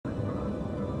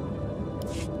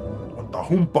ta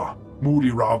humpa,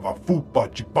 muri rava fupa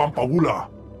chipampa wula.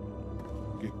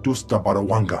 Gektusta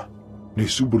barawanga, ne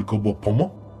subul kobo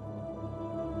pomo?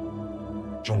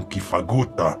 Jonki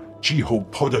faguta, chiho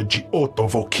poda ji oto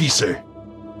vokise.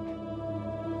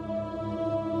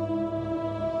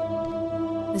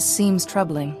 This seems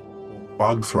troubling.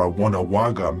 Bagthra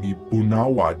wanawaga mi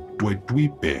bunawa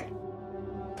dwedwipe.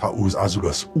 Tauz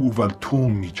azulas uval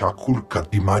tum mi chakulka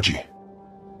dimaji.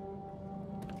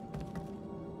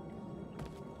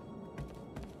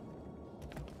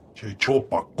 Che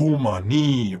chopa kuma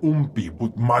ni umpi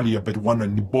but malia bedwana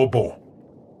ni bobo.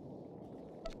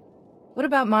 What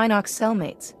about Minok's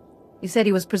cellmates? You said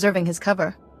he was preserving his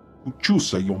cover.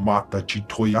 Uchusa yomata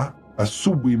chitoya,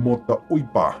 asubi mota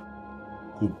uipa.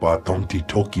 Kupa tonti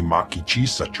toki maki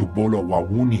chisa chubolo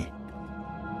wawuni.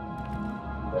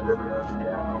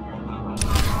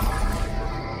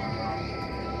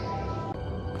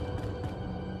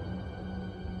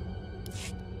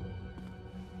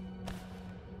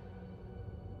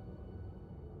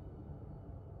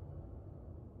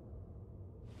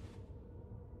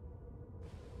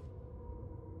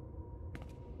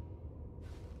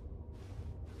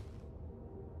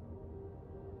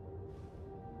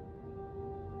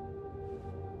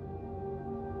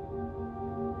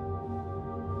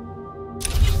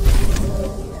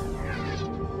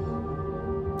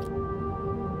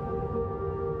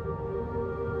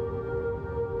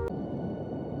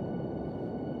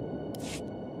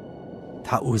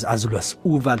 Tauz azulas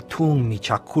uval tung mi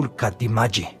chakulka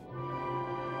dimaji.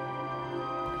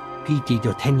 Piti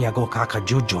do tenyago kaka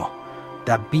jujo,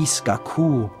 da biska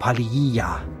ku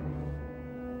paliya.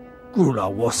 Gula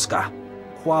woska,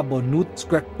 huabo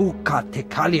nutskrek uka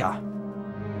tekalia.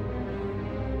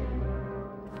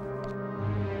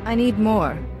 I need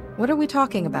more. What are we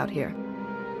talking about here?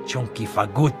 Chonki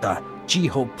faguta,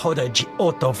 jiho poda ji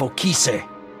oto vokise.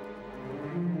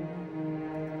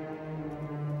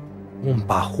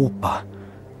 Umpa hupa,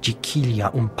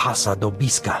 jikilia umpasa do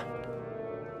biska.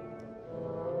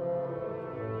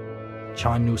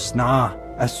 Chanus na,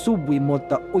 asubwi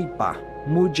mota uipa,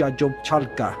 muja job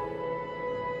chalka.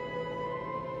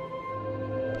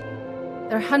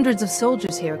 There are hundreds of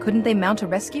soldiers here. Couldn't they mount a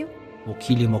rescue?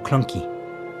 Mokili mo clunky,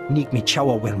 nik mi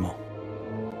chawa welmo.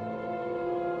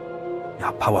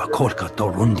 Ya pawa kolka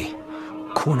dorundi,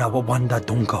 kuna wawanda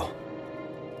dungo.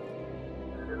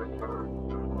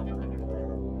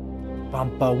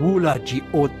 Pampawula ji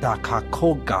ota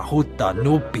kakoga huta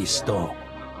nupisto.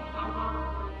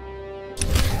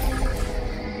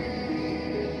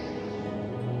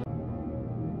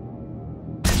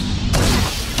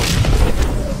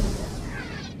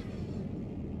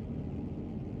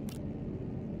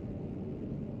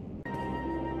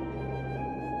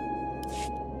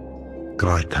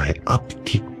 Graitai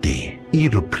aptikte,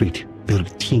 iruprit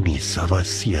Bertini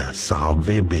Savasia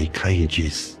Savebe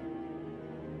Kaijis.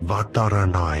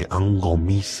 Vataranai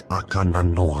angomis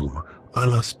akananoam,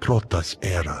 alas protas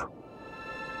era.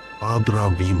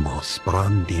 Padra vimos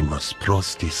brandimas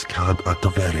prostis cad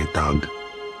adveretag.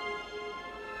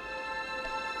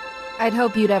 I'd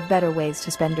hope you'd have better ways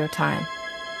to spend your time.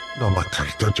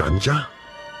 Nomakarta janja?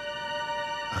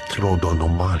 Akrodo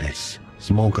nomales,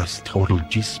 smogas total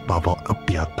gis bavo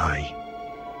apiatai.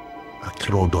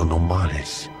 Akrodo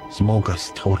nomales,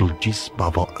 smogas total gis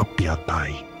bavo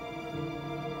apiatai.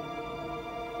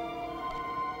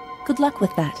 Good luck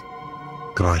with that.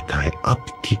 Graitai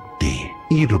aptikte,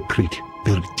 iruprit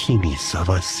Bertini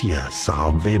Savasia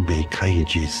Savebe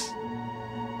Kaijis.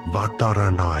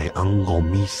 Vataranai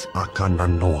angomis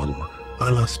akananoam,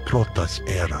 alas protas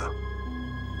era.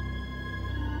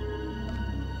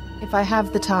 If I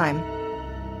have the time.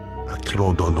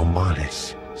 Akrodo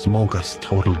nomales, smogas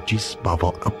total gis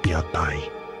bavo apiatai.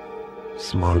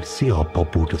 Smal sio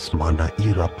poputus mana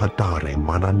ira padare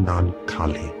mananan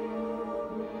kali.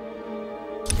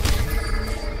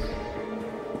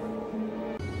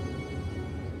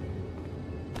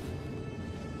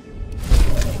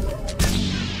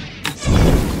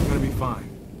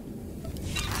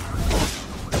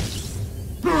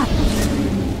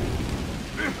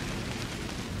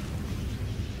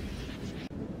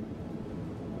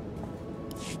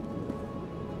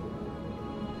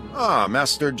 Ah,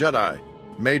 Master Jedi.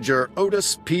 Major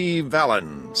Otis P.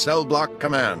 Vallon, Cell Block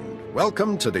Command.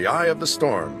 Welcome to the Eye of the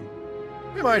Storm.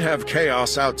 We might have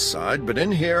chaos outside, but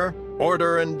in here,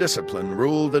 order and discipline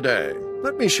rule the day.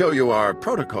 Let me show you our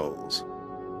protocols.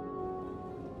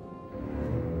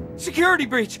 Security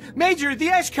breach! Major, the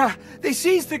Eshka! They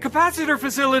seized the capacitor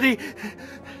facility!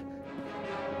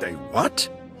 They what?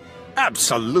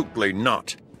 Absolutely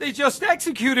not. They just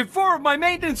executed 4 of my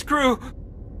maintenance crew!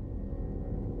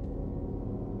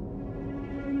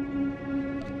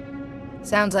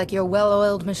 Sounds like your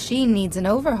well-oiled machine needs an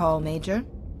overhaul, Major.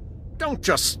 Don't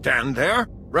just stand there.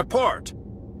 Report.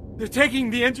 They're taking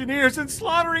the engineers and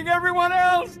slaughtering everyone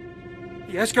else!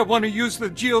 The Eshka want to use the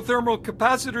geothermal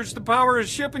capacitors to power a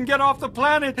ship and get off the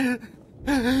planet.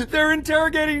 They're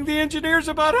interrogating the engineers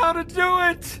about how to do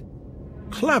it!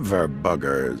 Clever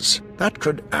buggers. That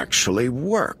could actually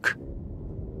work.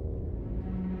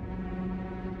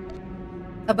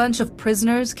 A bunch of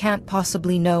prisoners can't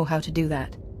possibly know how to do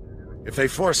that. If they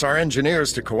force our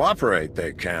engineers to cooperate,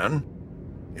 they can.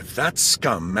 If that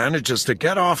scum manages to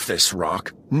get off this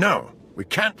rock, no, we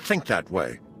can't think that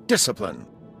way. Discipline.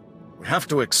 We have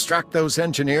to extract those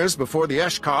engineers before the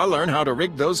Eshka learn how to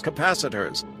rig those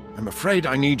capacitors. I'm afraid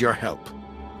I need your help.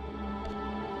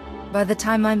 By the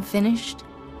time I'm finished,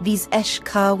 these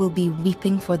Eshka will be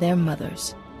weeping for their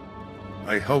mothers.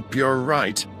 I hope you're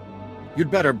right. You'd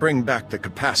better bring back the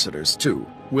capacitors, too.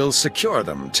 We'll secure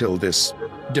them till this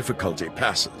difficulty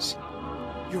passes.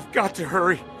 You've got to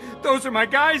hurry. Those are my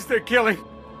guys they're killing.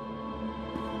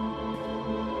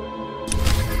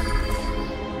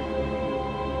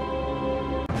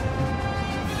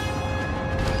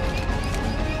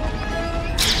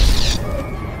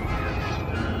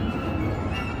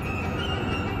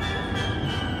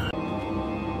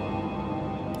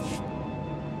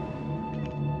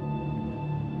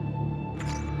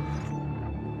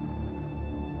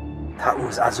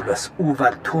 Tauz azugas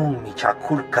uvar tung mi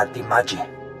chakulka dimaji.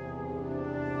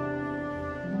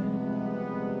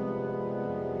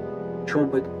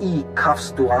 Chobet I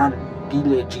kafstuan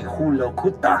dileji hulo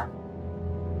kuta.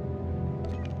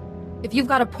 If you've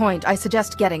got a point, I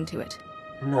suggest getting to it.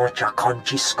 Nocha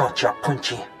konchi skocha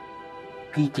punchi.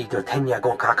 Piti do tenya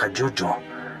go kaka jujo.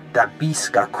 Da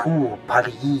biska ku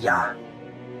paliya.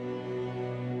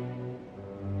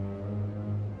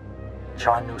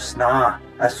 Chanusna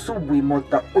asubi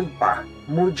mota uipa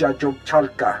muja job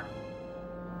chalka.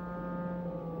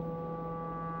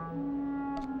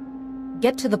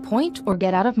 Get to the point or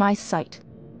get out of my sight.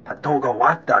 Patoga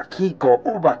wata kiko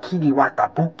uba kiri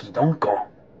wata buki donko.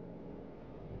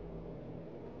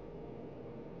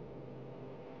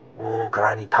 O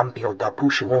grani tampio da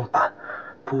pushi wumpa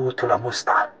putula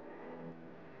musta.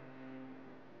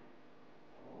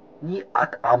 Ni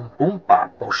at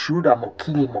ambumpa boshuda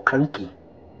mokili moklanki.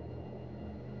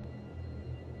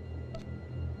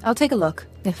 I'll take a look,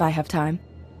 if I have time.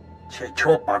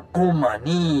 Chechopa guma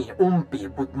ni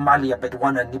umpi but malia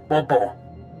bedwana ni bobo.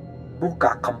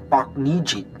 Buka kampak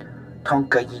nijit,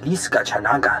 tonka yiliska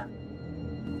chanaga.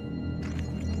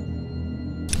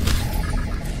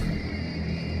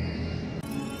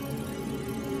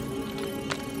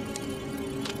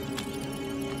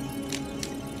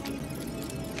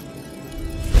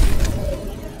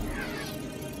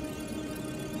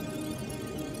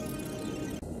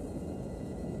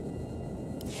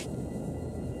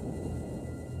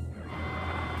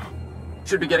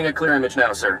 Should be getting a clear image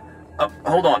now, sir.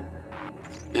 Hold on.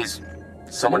 Is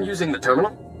someone using the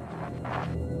terminal?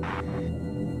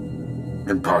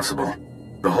 Impossible.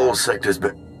 The whole sector's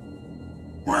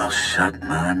been... Well, shut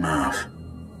my mouth.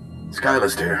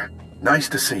 Skylist here. Nice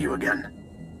to see you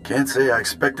again. Can't say I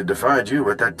expected to find you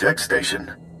at that tech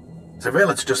station.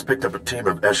 Surveillance just picked up a team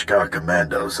of Eshkar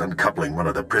commandos uncoupling one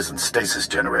of the prison stasis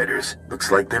generators. Looks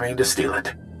like they mean to steal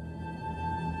it.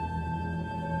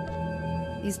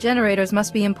 These generators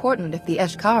must be important if the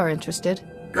Eshka are interested.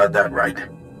 Got that right.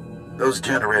 Those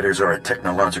generators are a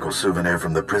technological souvenir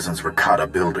from the prison's Ricotta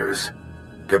builders.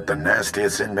 Kept the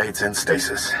nastiest inmates in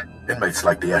stasis. Inmates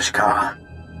like the Eshka.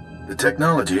 The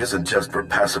technology isn't just for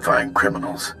pacifying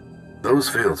criminals. Those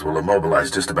fields will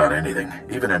immobilize just about anything,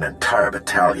 even an entire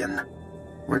battalion.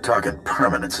 We're talking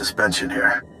permanent suspension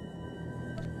here.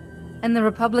 And the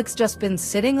Republic's just been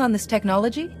sitting on this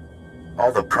technology?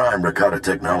 All the prime Ricotta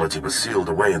technology was sealed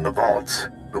away in the vaults,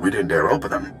 but we didn't dare open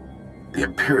them. The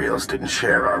Imperials didn't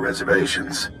share our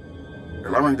reservations.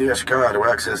 Allowing the Eshkar to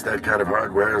access that kind of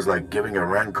hardware is like giving a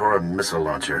Rancor a missile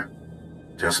launcher.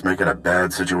 Just making a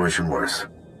bad situation worse.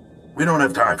 We don't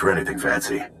have time for anything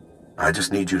fancy. I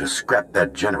just need you to scrap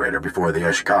that generator before the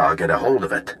Eshkar get a hold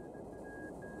of it.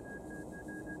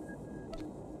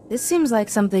 This seems like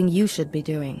something you should be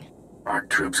doing. Our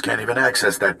troops can't even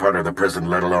access that part of the prison,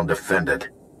 let alone defend it.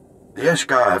 The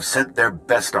Eshkar have sent their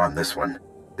best on this one.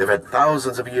 They've had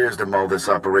thousands of years to mull this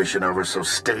operation over, so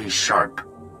stay sharp.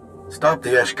 Stop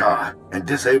the Eshkar and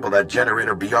disable that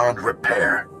generator beyond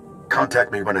repair.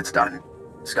 Contact me when it's done.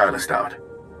 Skylist out.